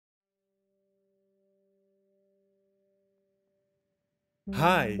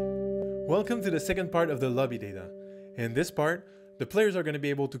Hi, welcome to the second part of the lobby data. In this part, the players are going to be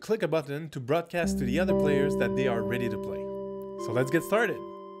able to click a button to broadcast to the other players that they are ready to play. So let's get started.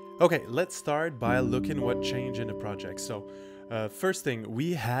 Okay, let's start by looking what changed in the project. So first thing,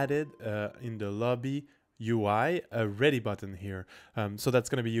 we added in the lobby UI a ready button here. So that's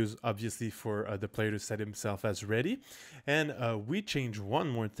going to be used obviously for the player to set himself as ready. And we changed one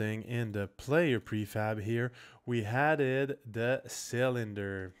more thing in the player prefab here. We added the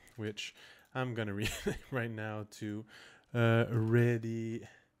cylinder, which I'm going to read right now to ready,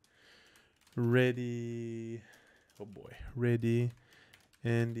 oh boy, ready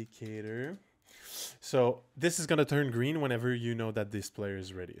indicator. So this is going to turn green whenever you know that this player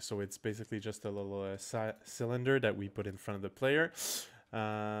is ready. So it's basically just a little cylinder that we put in front of the player.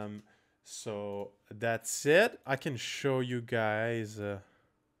 So that's it. I can show you guys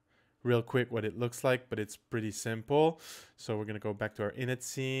real quick what it looks like, but it's pretty simple. So we're going to go back to our init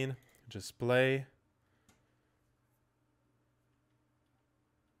scene, just play.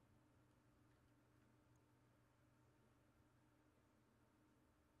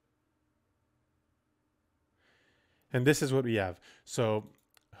 And this is what we have. So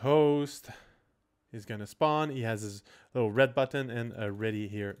host is going to spawn. He has his little red button and a ready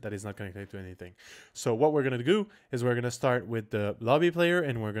here that is not connected to anything. So what we're going to do is we're going to start with the lobby player,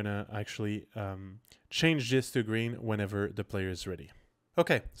 and we're going to actually change this to green whenever the player is ready.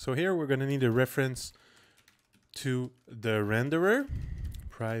 Okay, so here we're going to need a reference to the renderer.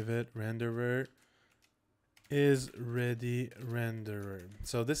 Private renderer is ready renderer.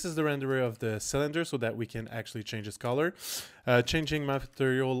 So this is the renderer of the cylinder so that we can actually change its color. Changing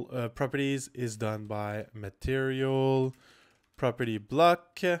material properties is done by material property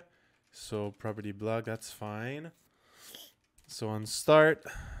block. So property block, that's fine. So on start,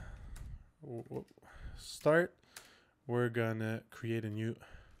 we're gonna create a new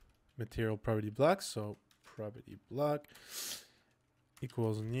material property block. So property block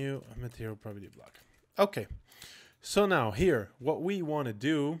equals new material property block. Okay, so now here, what we want to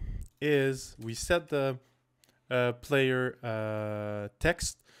do is we set the player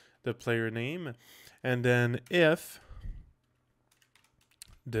text, the player name, and then if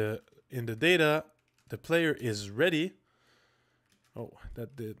in the data the player is ready, oh,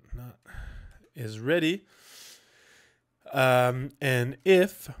 that did not, is ready, and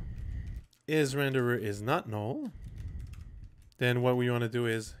if is renderer is not null, then what we want to do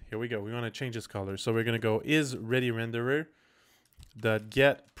is, here we go, we want to change this color. So we're going to go is ready renderer dot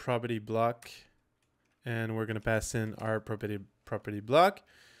get property block, and we're going to pass in our property block.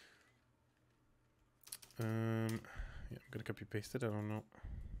 Yeah, I'm going to copy paste it. I don't know.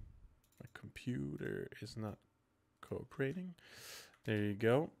 My computer is not cooperating. There you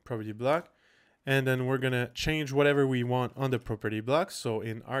go, property block. And then we're going to change whatever we want on the property block. So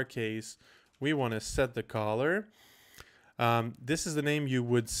in our case, we want to set the color. This is the name you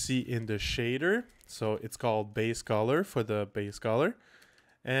would see in the shader. So it's called base color for the base color.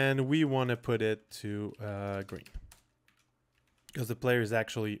 And we want to put it to green because the player is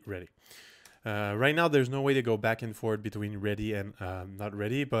actually ready. Right now, there's no way to go back and forth between ready and not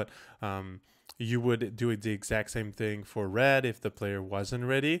ready, but you would do the exact same thing for red if the player wasn't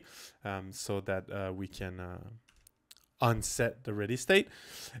ready, so that we can unset the ready state.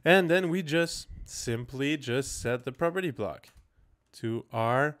 And then we just simply just set the property block to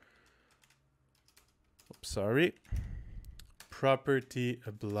our property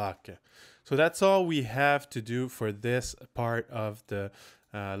block. So that's all we have to do for this part of the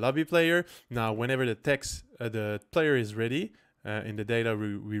lobby player. Now whenever the text the player is ready, in the data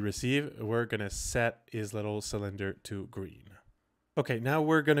we receive, we're gonna set his little cylinder to green. Okay, now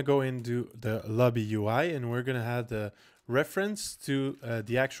we're gonna go into the lobby UI, and we're gonna have the reference to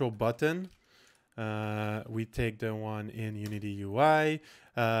the actual button. We take the one in Unity UI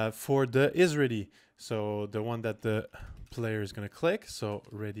for the is ready. So the one that the player is gonna click. So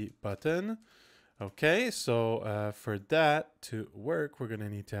ready button. Okay, so for that to work, we're gonna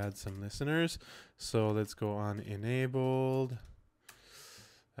need to add some listeners. So let's go on enabled.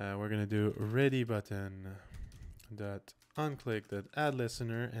 We're gonna do ready button dot unclick that add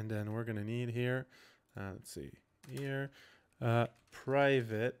listener, and then we're gonna need here, let's see here,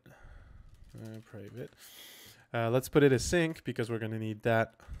 private. Let's put it async because we're gonna need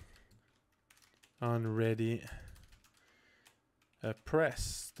that on ready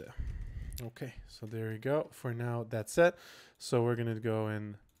pressed. Okay, so there we go. For now, that's it. So we're gonna go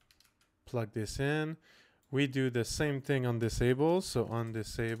and plug this in. We do the same thing on disable. So on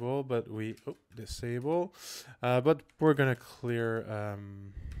disable, but we disable, but we're gonna clear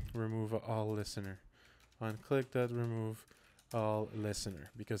remove all listener. On click that remove all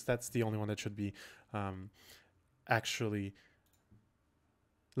listener, because that's the only one that should be actually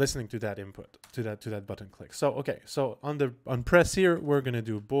listening to that input, to that button click. So okay, so on press here, we're gonna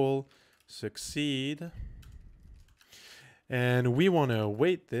do bool succeed, and we want to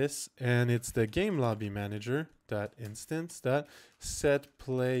await this, and it's the game lobby manager dot instance dot set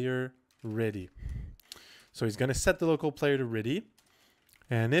player ready. So he's gonna set the local player to ready,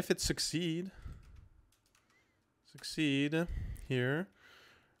 and if it succeed here,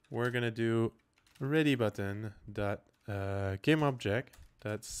 we're gonna do ready button dot game object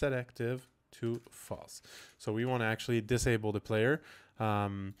dot set active to false. So we want to actually disable the player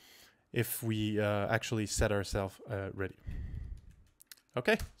if we actually set ourselves ready.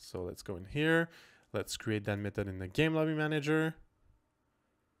 Okay, so let's go in here. Let's create that method in the game lobby manager.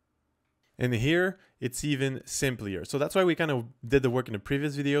 And here, it's even simpler. So that's why we kind of did the work in the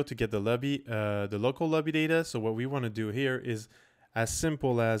previous video to get the lobby, the local lobby data. So what we want to do here is as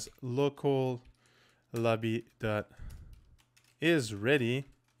simple as local lobby dot is ready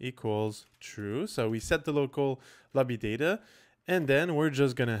equals true. So we set the local lobby data, and then we're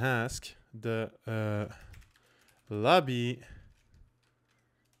just gonna ask the lobby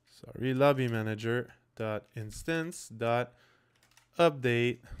manager dot instance dot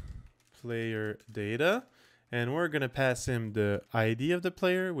update player data, and we're gonna pass him the ID of the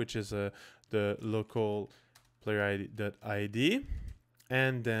player, which is the local player ID dot ID,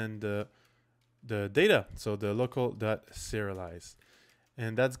 and then the data, so the local dot serialize,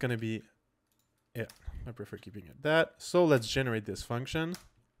 and that's gonna be it. I prefer keeping it that. So let's generate this function.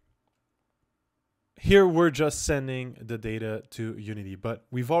 Here we're just sending the data to Unity, but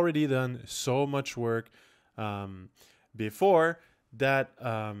we've already done so much work before that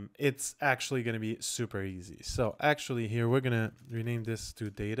it's actually going to be super easy. So actually here we're going to rename this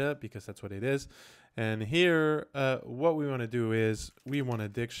to data because that's what it is. And here what we want to do is we want a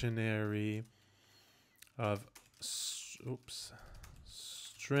dictionary of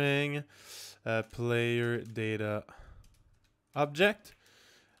string player data object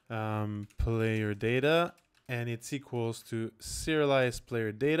player data, and it's equals to serialized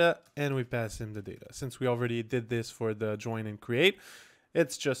player data, and we pass in the data. Since we already did this for the join and create,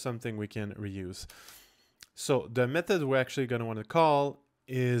 it's just something we can reuse. So the method we're actually going to want to call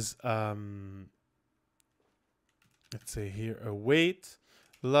is let's say here await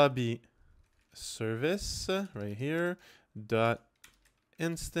lobby service right here dot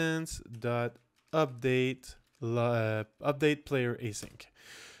instance dot update update player async.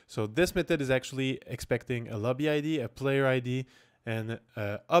 So this method is actually expecting a lobby ID, a player ID, and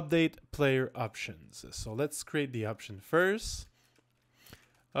update player options. So let's create the option first.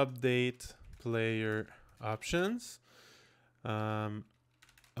 Update player options.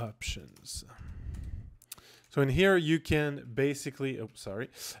 Options. So in here you can basically,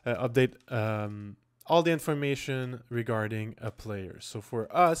 update all the information regarding a player. So for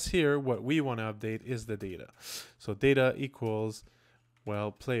us here, what we want to update is the data. So data equals,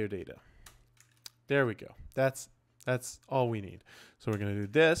 well, player data. There we go. That's all we need. So we're going to do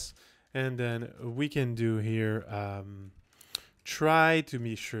this, and then we can do here, try to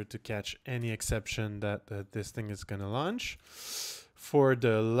be sure to catch any exception that this thing is going to launch. For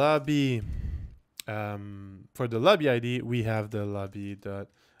the lobby ID, we have the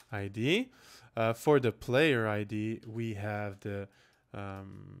lobby.id. For the player ID, we have the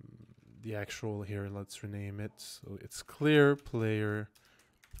actual here. Let's rename it. So it's clear player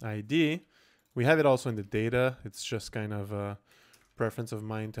ID. We have it also in the data. It's just kind of a preference of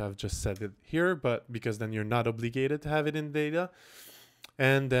mine to have just set it here, but because then you're not obligated to have it in data.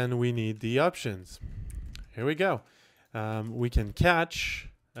 And then we need the options. Here we go. We can catch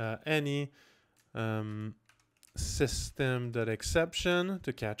any system.exception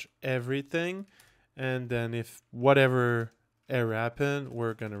to catch everything, and then if whatever error happened,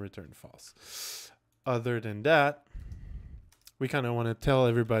 we're going to return false. Other than that, we kind of want to tell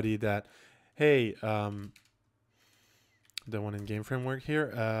everybody that, hey, the one in game framework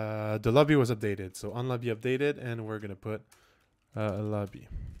here, the lobby was updated, so on lobby updated, and we're going to put a lobby.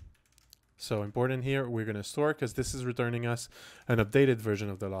 So important here, we're going to store, because this is returning us an updated version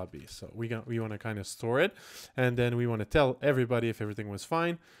of the lobby. So we want to kind of store it, and then we want to tell everybody if everything was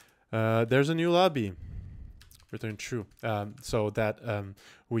fine. There's a new lobby, return true. So that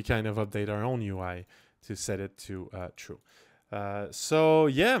we kind of update our own UI to set it to true. So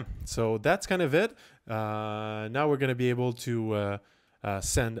yeah, so that's kind of it. Now we're going to be able to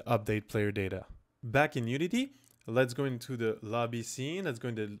send update player data. Back in Unity, let's go into the lobby scene. Let's go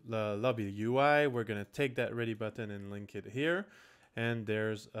into the lobby UI. We're going to take that ready button and link it here. And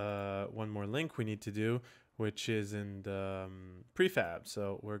there's one more link we need to do, which is in the prefab.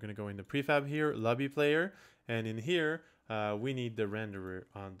 So we're going to go in the prefab here, lobby player, and in here we need the renderer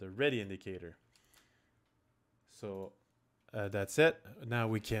on the ready indicator. So that's it. Now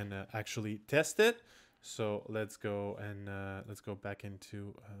we can actually test it. So let's go and let's go back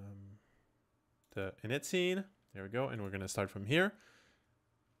into the init scene. There we go. And we're going to start from here.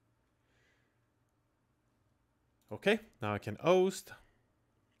 Okay, now I can host.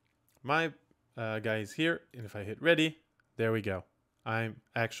 My guy is here. And if I hit ready, there we go. I'm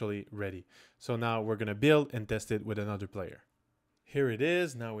actually ready. So now we're going to build and test it with another player. Here it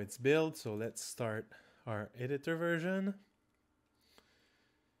is. Now it's built. So let's start our editor version.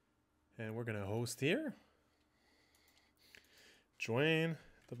 And we're going to host here. Join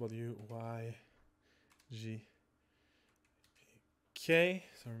WYGK.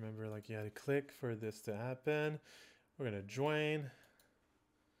 So remember, like, you had to click for this to happen. We're going to join.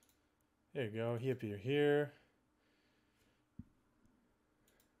 There you go. He appeared here.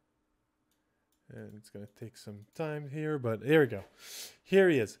 And it's going to take some time here, but there we go. Here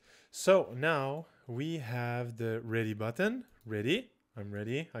he is. So now we have the ready button. Ready. I'm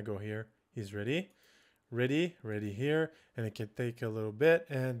ready. I go here. He's ready. Ready. Ready here. And it can take a little bit.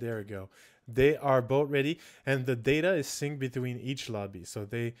 And there we go. They are both ready. And the data is synced between each lobby. So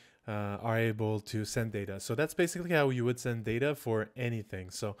they are able to send data. So that's basically how you would send data for anything.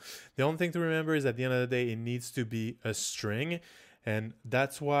 So the only thing to remember is at the end of the day, it needs to be a string. And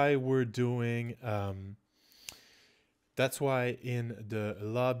that's why we're doing, that's why in the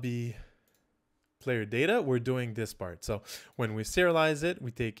lobby player data, we're doing this part. So when we serialize it,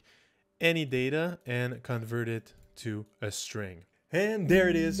 we take any data and convert it to a string. And there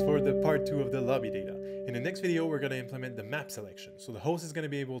it is for the part 2 of the lobby data. In the next video, we're going to implement the map selection. So the host is going to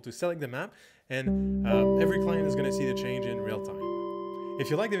be able to select the map, and every client is going to see the change in real time. If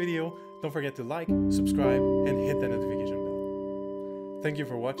you like the video, don't forget to like, subscribe, and hit that notification bell. Thank you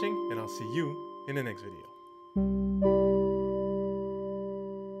for watching, and I'll see you in the next video.